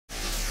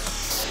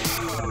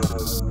The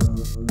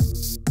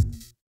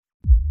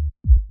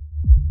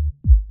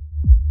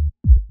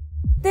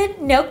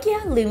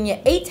Nokia Lumia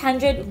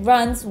 800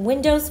 runs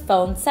Windows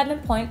Phone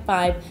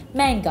 7.5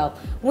 Mango.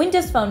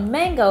 Windows Phone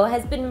Mango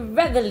has been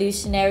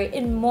revolutionary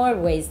in more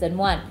ways than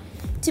one.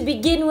 To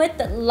begin with,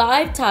 the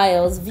live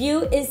tiles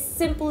view is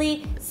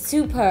simply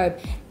superb.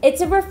 It's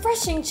a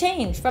refreshing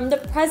change from the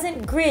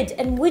present grid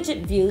and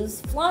widget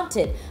views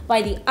flaunted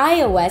by the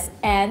iOS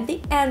and the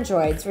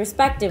Androids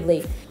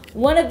respectively.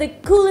 One of the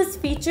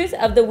coolest features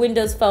of the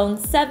Windows Phone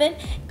 7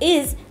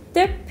 is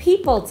their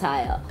People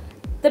tile.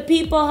 The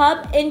People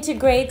Hub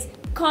integrates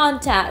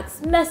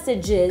contacts,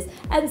 messages,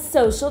 and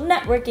social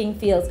networking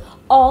fields,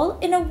 all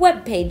in a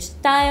web page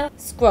style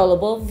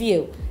scrollable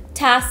view.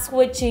 Task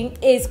switching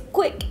is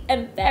quick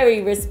and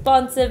very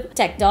responsive.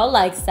 Techdoll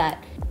likes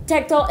that.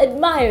 Techdoll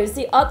admires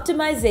the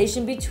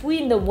optimization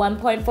between the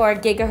 1.4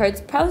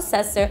 GHz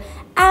processor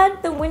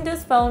and the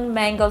Windows Phone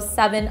Mango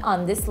 7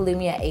 on this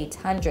Lumia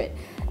 800.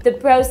 The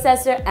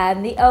processor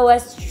and the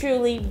OS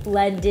truly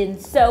blend in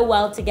so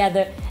well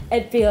together,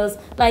 it feels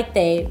like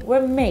they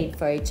were made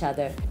for each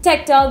other.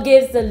 Techdoll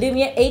gives the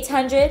Lumia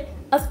 800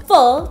 a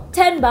full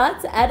 10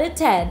 baht out of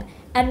 10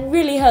 and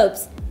really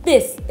hopes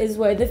this is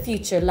where the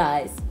future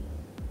lies.